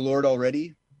love the Lord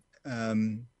already,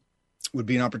 would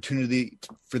be an opportunity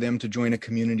for them to join a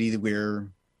community where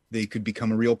they could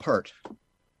become a real part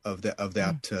of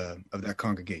that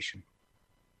congregation.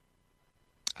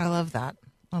 I love that.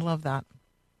 I love that.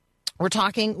 We're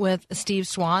talking with Steve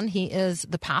Swan. He is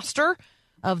the pastor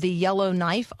of the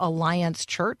Yellowknife Alliance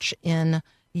Church in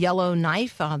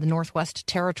Yellowknife, the Northwest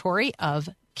Territory of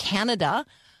Canada.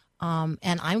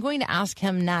 And I'm going to ask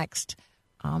him next.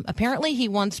 Apparently, he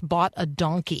once bought a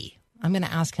donkey. I'm going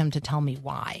to ask him to tell me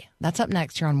why. That's up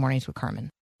next here on Mornings with Carmen.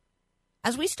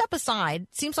 As we step aside,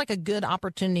 seems like a good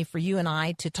opportunity for you and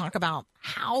I to talk about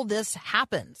how this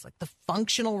happens, like the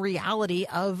functional reality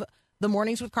of the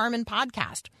Mornings with Carmen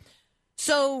podcast.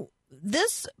 So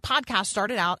this podcast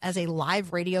started out as a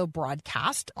live radio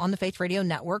broadcast on the Faith Radio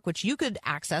Network, which you could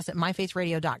access at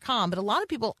myfaithradio.com. But a lot of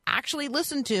people actually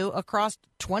listen to across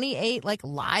 28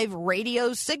 live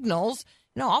radio signals,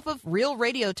 off of real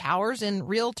radio towers in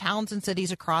real towns and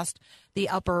cities across the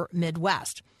upper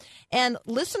Midwest. And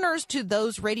listeners to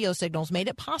those radio signals made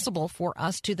it possible for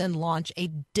us to then launch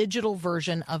a digital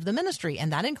version of the ministry.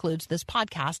 And that includes this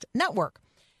podcast network.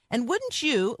 And wouldn't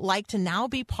you like to now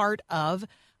be part of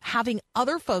having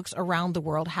other folks around the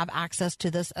world have access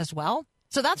to this as well?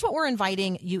 So that's what we're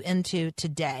inviting you into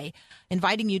today,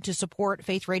 inviting you to support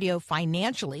Faith Radio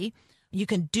financially. You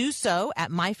can do so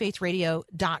at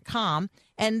myfaithradio.com.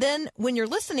 And then when you're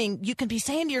listening, you can be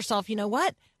saying to yourself, you know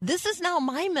what? This is now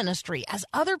my ministry. As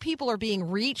other people are being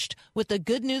reached with the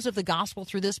good news of the gospel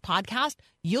through this podcast,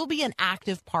 you'll be an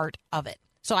active part of it.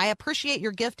 So I appreciate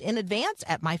your gift in advance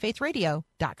at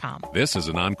myfaithradio.com. This is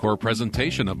an encore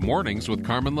presentation of Mornings with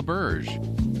Carmen LaBerge.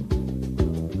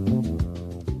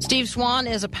 Steve Swan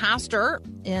is a pastor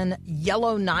in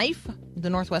Yellowknife, the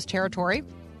Northwest Territory,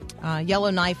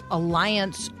 Yellowknife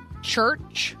Alliance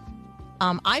Church.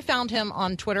 I found him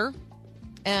on Twitter,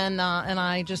 and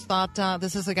I just thought,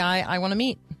 this is a guy I want to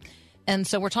meet. And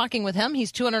so we're talking with him.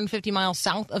 He's 250 miles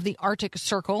south of the Arctic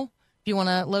Circle, if you want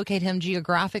to locate him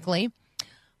geographically.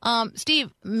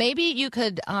 Steve, maybe you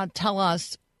could tell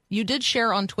us, you did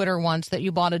share on Twitter once that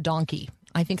you bought a donkey.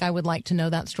 I think I would like to know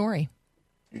that story.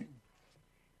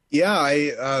 Yeah,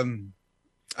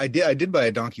 I did buy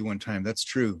a donkey one time. That's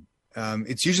true.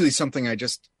 It's usually something I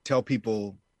just tell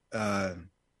people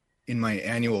in my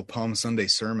annual Palm Sunday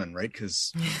sermon, right?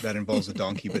 Because that involves a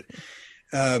donkey. But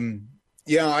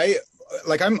yeah,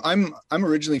 I'm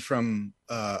originally from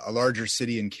a larger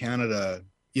city in Canada.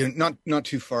 Not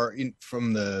too far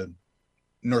from the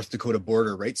North Dakota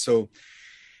border, right? So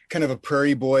kind of a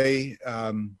prairie boy,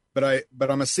 but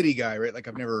I'm a city guy, right? Like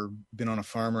I've never been on a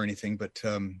farm or anything, but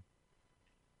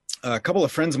a couple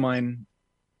of friends of mine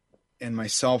and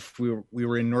myself, we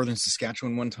were in northern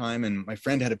Saskatchewan one time, and my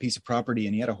friend had a piece of property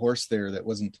and he had a horse there that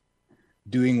wasn't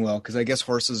doing well, because I guess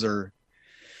horses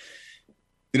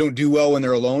they don't do well when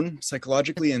they're alone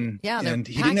psychologically, and yeah, they're and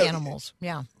he pack didn't have, animals.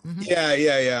 Yeah. Mm-hmm.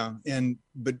 Yeah. And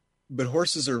but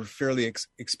horses are fairly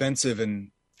expensive,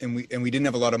 and we didn't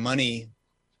have a lot of money,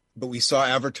 but we saw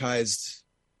advertised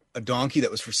a donkey that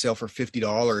was for sale for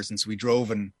 $50, and so we drove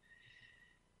and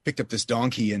picked up this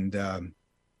donkey, and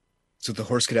so the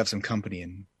horse could have some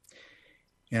company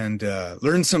and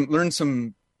learn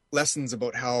some lessons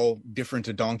about how different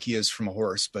a donkey is from a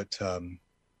horse. But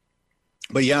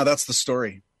yeah, that's the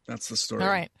story. All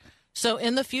right. So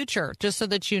in the future, just so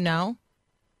that you know,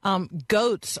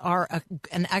 goats are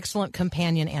an excellent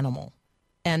companion animal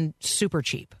and super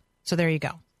cheap. So there you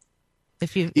go.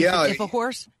 If a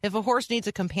horse needs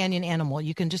a companion animal,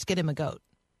 you can just get him a goat.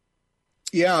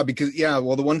 Yeah,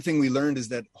 well, the one thing we learned is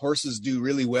that horses do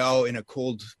really well in a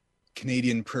cold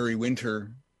Canadian prairie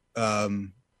winter,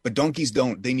 but donkeys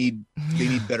don't. They need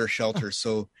better shelter.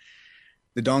 So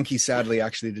the donkey sadly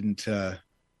actually didn't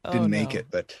make it.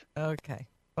 But okay.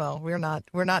 Well, we're not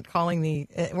calling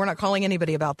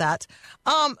anybody about that.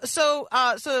 So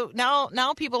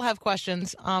now people have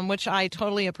questions, which I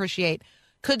totally appreciate.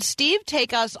 Could Steve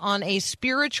take us on a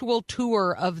spiritual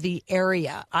tour of the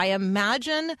area? I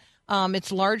imagine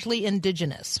it's largely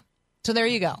indigenous. So there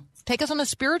you go. Take us on a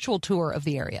spiritual tour of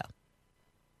the area.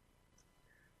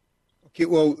 Okay.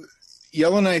 Well,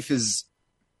 Yellowknife is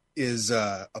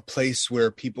a place where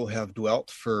people have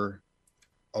dwelt for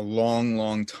a long,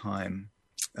 long time.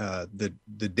 The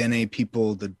Dene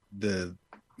people, the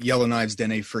Yellowknives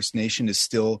Dene First Nation is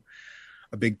still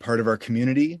a big part of our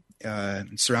community,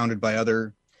 surrounded by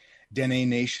other Dene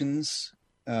nations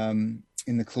in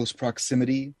the close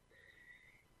proximity.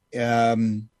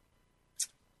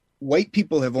 white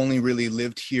people have only really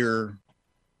lived here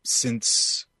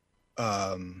since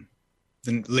the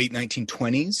late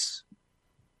 1920s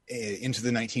into the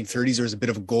 1930s. There was a bit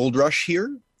of a gold rush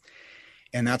here,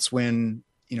 and that's when,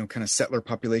 you know, kind of settler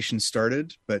population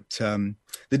started. But the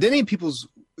Dene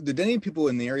people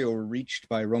in the area were reached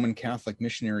by Roman Catholic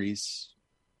missionaries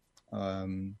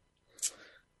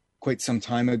quite some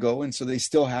time ago, and so they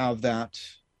still have that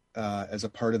as a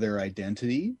part of their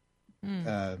identity.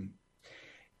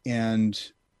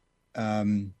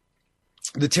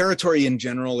 The territory in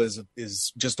general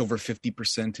is just over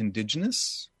 50%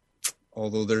 indigenous,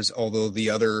 although the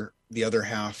other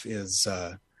half is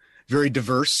very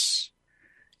diverse.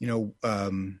 You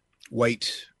know,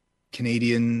 white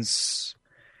Canadians,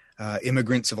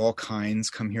 immigrants of all kinds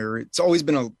come here. It's always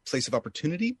been a place of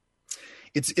opportunity.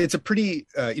 It's a pretty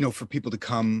for people to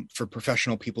come, for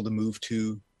professional people to move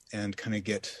to and kind of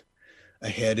get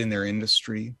ahead in their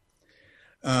industry.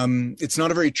 It's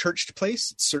not a very churched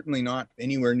place. It's certainly not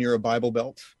anywhere near a Bible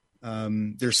Belt.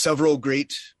 There's several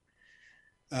great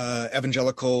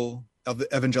evangelically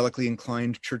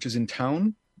inclined churches in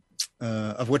town,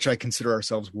 of which I consider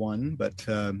ourselves one. But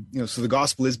so the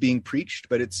gospel is being preached,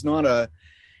 but it's not.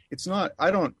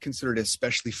 I don't consider it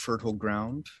especially fertile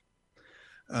ground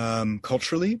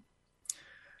culturally.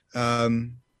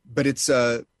 But it's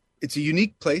a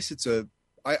unique place.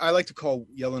 I like to call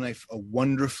Yellowknife a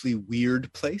wonderfully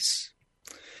weird place,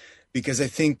 because I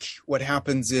think what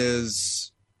happens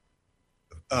is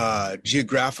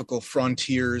geographical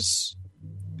frontiers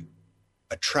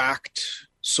attract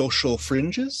social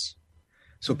fringes.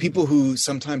 So people who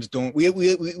sometimes don't,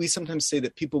 we sometimes say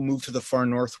that people move to the far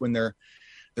north when they're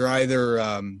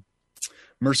either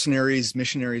mercenaries,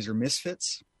 missionaries, or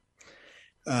misfits.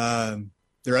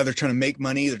 They're either trying to make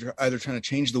money, they're either trying to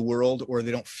change the world, or they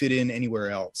don't fit in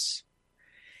anywhere else.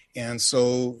 And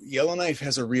so Yellowknife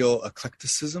has a real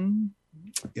eclecticism,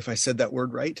 if I said that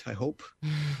word right, I hope.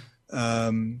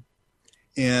 And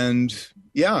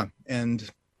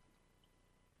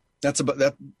that's about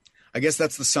that. I guess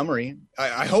that's the summary.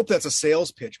 I hope that's a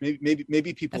sales pitch.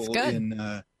 Maybe people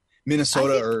in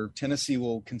Minnesota or Tennessee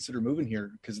will consider moving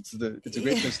here, because it's a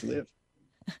great place to live.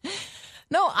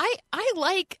 No, I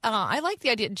like the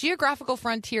idea. Geographical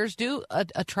frontiers do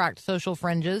attract social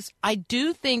fringes. I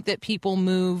do think that people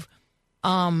move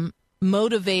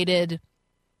motivated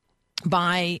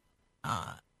by,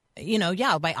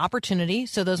 by opportunity.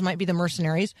 So those might be the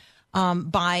mercenaries,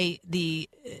 by the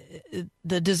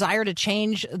desire to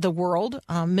change the world,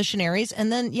 missionaries, and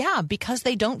then because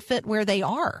they don't fit where they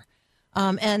are,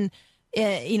 and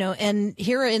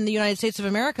here in the United States of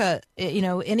America,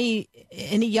 any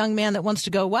young man that wants to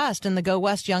go west, in the go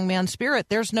west young man spirit,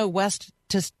 there's no west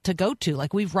to go to.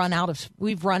 Like we've run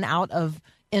out of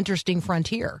interesting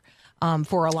frontier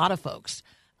for a lot of folks.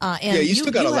 And you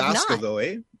still got Alaska though,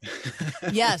 eh?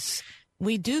 Yes,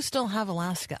 we do still have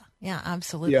Alaska. Yeah,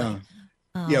 absolutely.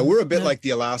 Yeah, we're a bit like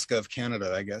the Alaska of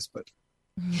Canada, I guess, but.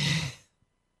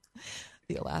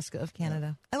 The Alaska of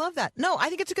Canada. I love that. No, I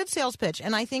think it's a good sales pitch,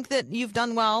 and I think that you've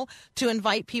done well to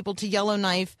invite people to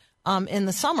Yellowknife in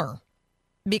the summer,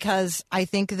 because I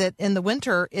think that in the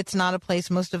winter it's not a place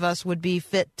most of us would be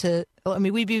fit to. I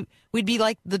mean, we'd be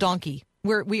like the donkey.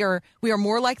 We are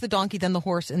more like the donkey than the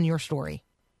horse in your story.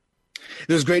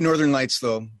 There's great northern lights,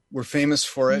 though. We're famous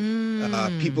for it.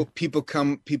 People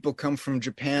come from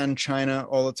Japan, China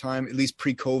all the time. At least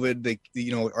pre-COVID,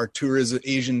 our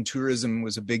Asian tourism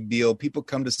was a big deal. People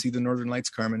come to see the northern lights,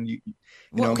 Carmen. You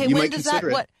might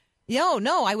consider it.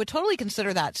 No, I would totally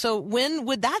consider that. So when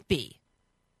would that be?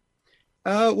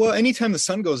 Well, anytime the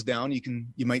sun goes down,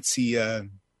 you might see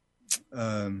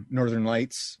northern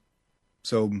lights.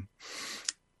 So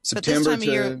September. But this time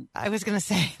of year, I was going to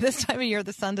say, this time of year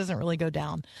the sun doesn't really go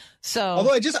down. So,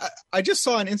 although I just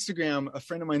saw on Instagram, a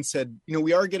friend of mine said,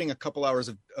 we are getting a couple hours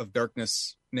of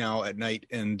darkness now at night,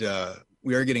 and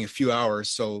we are getting a few hours.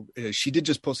 So she did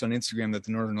just post on Instagram that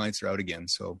the northern lights are out again.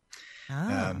 So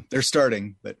they're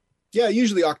starting. But yeah,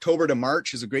 usually October to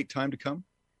March is a great time to come.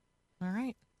 All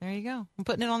right, there you go. I'm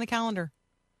putting it on the calendar.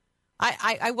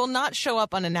 I will not show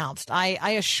up unannounced.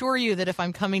 I assure you that if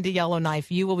I'm coming to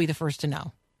Yellowknife, you will be the first to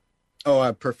know.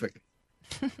 Oh, perfect.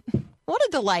 What a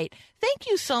delight. Thank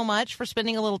you so much for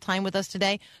spending a little time with us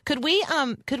today. Could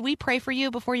we pray for you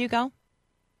before you go?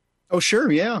 Oh,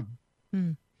 sure. Yeah.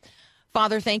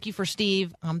 Father, thank you for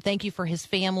Steve. Thank you for his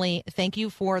family. Thank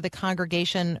you for the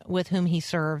congregation with whom he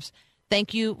serves.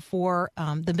 Thank you for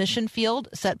the mission field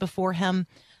set before him.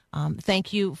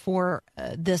 Thank you for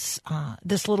this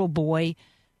little boy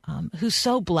who's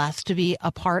so blessed to be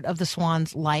a part of the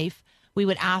Swan's life. We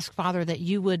would ask, Father, that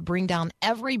you would bring down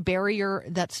every barrier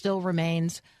that still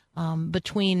remains,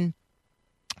 between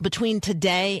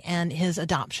today and his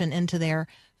adoption into their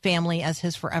family as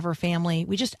his forever family.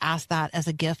 We just ask that as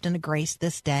a gift and a grace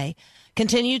this day.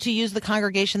 Continue to use the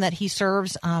congregation that he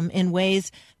serves in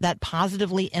ways that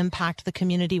positively impact the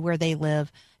community where they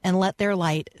live, and let their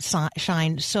light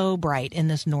shine so bright in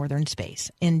this northern space.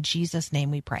 In Jesus'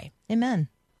 name we pray. Amen.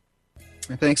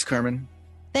 Thanks, Carmen.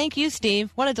 Thank you,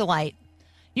 Steve. What a delight.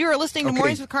 You are listening to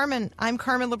Mornings with Carmen. I'm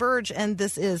Carmen LaBerge, and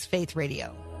this is Faith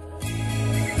Radio.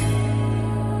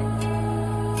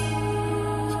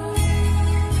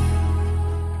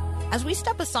 As we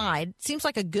step aside, seems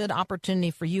like a good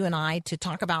opportunity for you and I to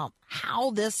talk about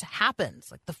how this happens,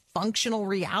 like the functional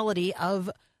reality of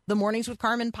the Mornings with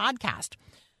Carmen podcast.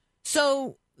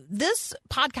 So this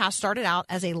podcast started out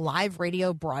as a live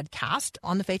radio broadcast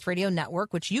on the Faith Radio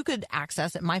Network, which you could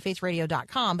access at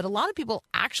myfaithradio.com. But a lot of people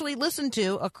actually listen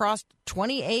to across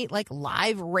 28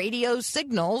 live radio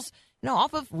signals,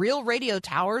 off of real radio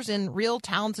towers in real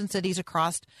towns and cities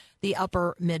across the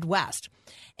upper Midwest.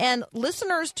 And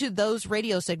listeners to those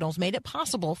radio signals made it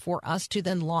possible for us to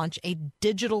then launch a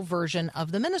digital version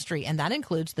of the ministry, and that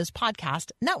includes this podcast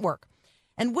network.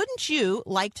 And wouldn't you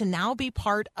like to now be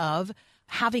part of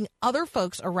having other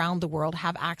folks around the world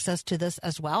have access to this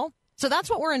as well? So that's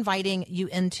what we're inviting you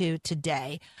into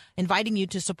today, inviting you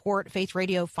to support Faith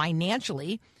Radio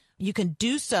financially. You can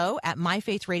do so at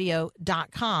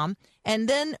myfaithradio.com. And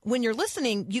then when you're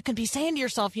listening, you can be saying to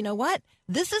yourself, you know what?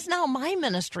 This is now my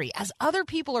ministry. As other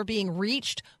people are being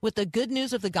reached with the good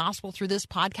news of the gospel through this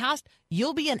podcast,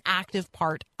 you'll be an active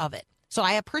part of it. So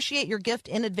I appreciate your gift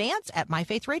in advance at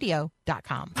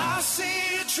myfaithradio.com. I see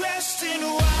you dressed in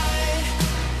white,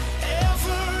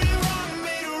 everyone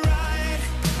made right.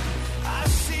 I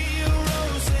see you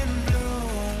rose and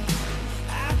bloom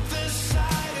at the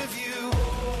sight of you.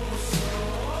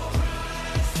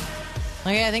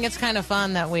 Okay, I think it's kind of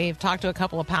fun that we've talked to a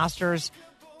couple of pastors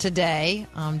today.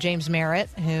 James Merritt,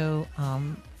 who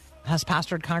has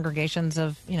pastored congregations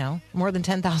of, more than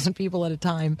 10,000 people at a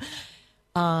time.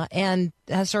 And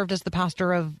has served as the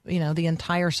pastor of, the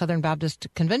entire Southern Baptist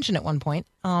Convention at one point.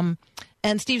 And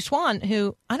Steve Swan,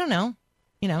 who, I don't know,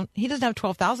 he doesn't have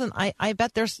 12,000. I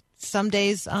bet there's some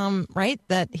days, right,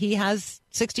 that he has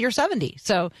 60 or 70.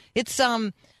 So it's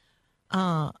a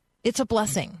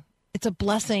blessing. It's a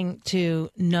blessing to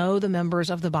know the members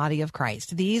of the body of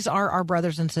Christ. These are our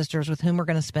brothers and sisters with whom we're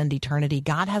going to spend eternity.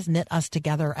 God has knit us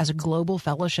together as a global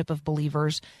fellowship of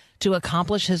believers to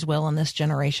accomplish his will in this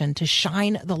generation, to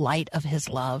shine the light of his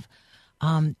love,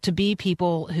 to be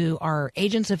people who are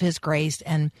agents of his grace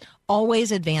and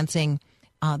always advancing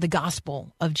the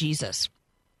gospel of Jesus.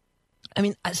 I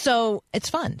mean, so it's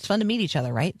fun. It's fun to meet each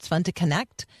other, right? It's fun to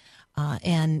connect.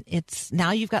 And it's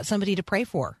now you've got somebody to pray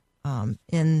for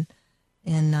in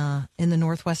the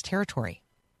Northwest Territory.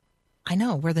 I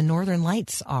know where the Northern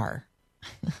Lights are.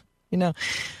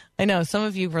 I know some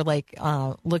of you were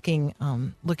looking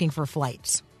for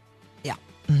flights. Yeah.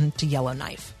 To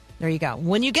Yellowknife. There you go.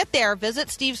 When you get there, visit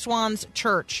Steve Swan's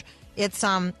church. It's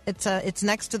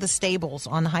next to the stables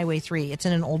on Highway 3. It's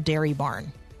in an old dairy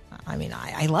barn. I mean,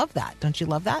 I love that. Don't you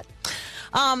love that?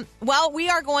 Well, we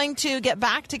are going to get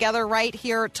back together right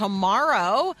here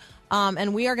tomorrow.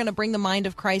 And we are going to bring the mind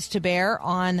of Christ to bear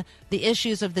on the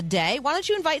issues of the day. Why don't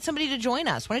you invite somebody to join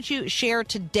us? Why don't you share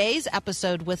today's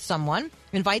episode with someone?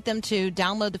 Invite them to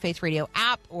download the Faith Radio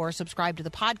app or subscribe to the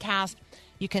podcast.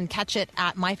 You can catch it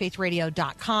at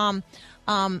myfaithradio.com.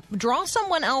 Draw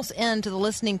someone else into the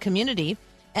listening community.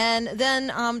 And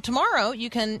then tomorrow you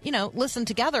can, listen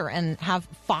together and have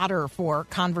fodder for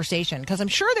conversation. Because I'm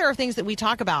sure there are things that we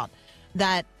talk about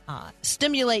that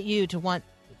stimulate you to want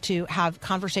to have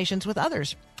conversations with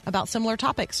others about similar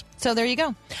topics. So there you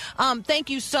go.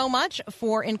 Thank you so much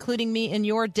for including me in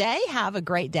your day. Have a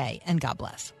great day, and God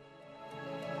bless.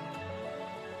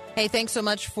 Hey, thanks so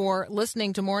much for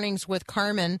listening to Mornings with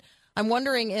Carmen. I'm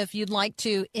wondering if you'd like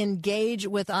to engage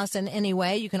with us in any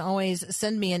way. You can always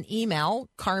send me an email,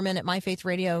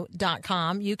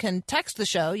 carmen@myfaithradio.com. You can text the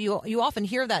show. You often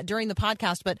hear that during the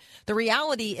podcast, but the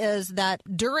reality is that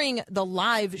during the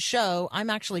live show, I'm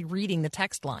actually reading the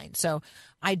text line. So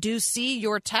I do see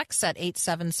your texts at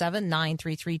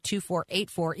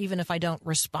 877-933-2484, even if I don't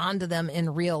respond to them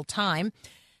in real time.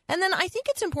 And then I think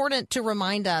it's important to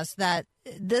remind us that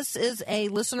this is a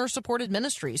listener-supported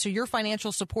ministry, so your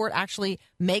financial support actually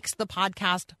makes the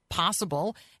podcast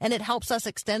possible, and it helps us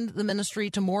extend the ministry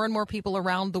to more and more people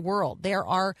around the world. There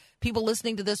are people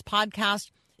listening to this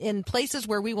podcast in places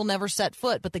where we will never set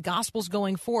foot, but the gospel's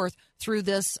going forth through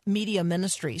this media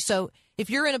ministry. So if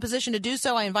you're in a position to do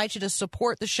so, I invite you to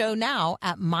support the show now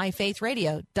at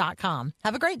myfaithradio.com.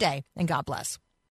 Have a great day, and God bless.